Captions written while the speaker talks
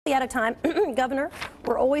Out of time. Governor,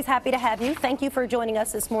 we're always happy to have you. Thank you for joining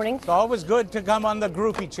us this morning. It's always good to come on the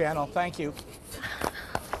Groupie channel. Thank you.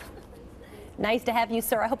 Nice to have you,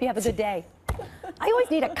 sir. I hope you have a good day. I always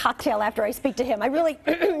need a cocktail after I speak to him. I really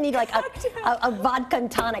need like a vodka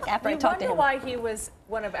and tonic after I talk to him. You wonder why he was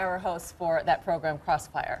one of our hosts for that program,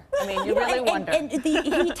 Crossfire. I mean, you really wonder.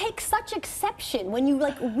 He takes such exception when you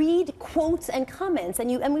like read quotes and comments,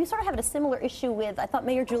 and we sort of have a similar issue with, I thought,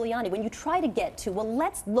 Mayor Giuliani. When you try to get to, well,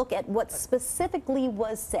 let's look at what specifically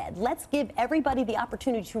was said. Let's give everybody the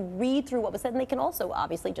opportunity to read through what was said, and they can also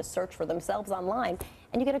obviously just search for themselves online,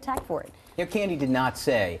 and you get attacked for it. You know, Candy did not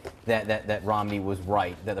say that Romney was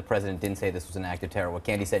right, that the president didn't say this was an act of terror. What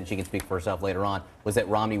Candy said, and she can speak for herself later on, was that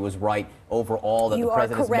Romney was right overall, that the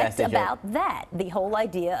president's message... You are correct about that, the whole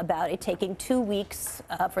idea about it taking 2 weeks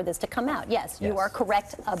for this to come out. Yes, you are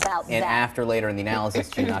correct about that. And after, later in the analysis,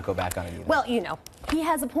 she did not go back on it either. Well, you know, he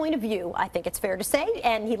has a point of view, I think it's fair to say,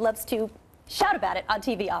 and he loves to shout about it on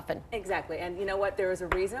TV often. Exactly, and you know what, there is a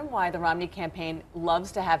reason why the Romney campaign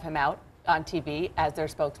loves to have him out on TV as their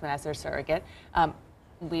spokesman, as their surrogate.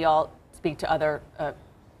 We all speak to other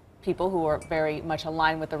people who are very much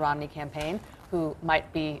aligned with the Romney campaign, who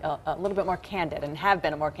might be a little bit more candid, and have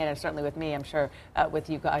been more candid, certainly with me, I'm sure,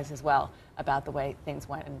 with you guys as well, about the way things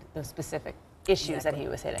went and the specific issues that he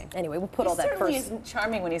was hitting. Anyway, we'll put all that first. He certainly is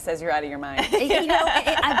charming when he says you're out of your mind. You know,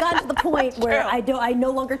 I've gotten to the point where I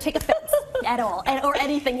no longer take offense at all, or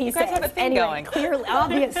anything he says. You guys have a thing going. Clearly,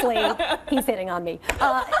 obviously, he's hitting on me.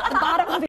 The bottom of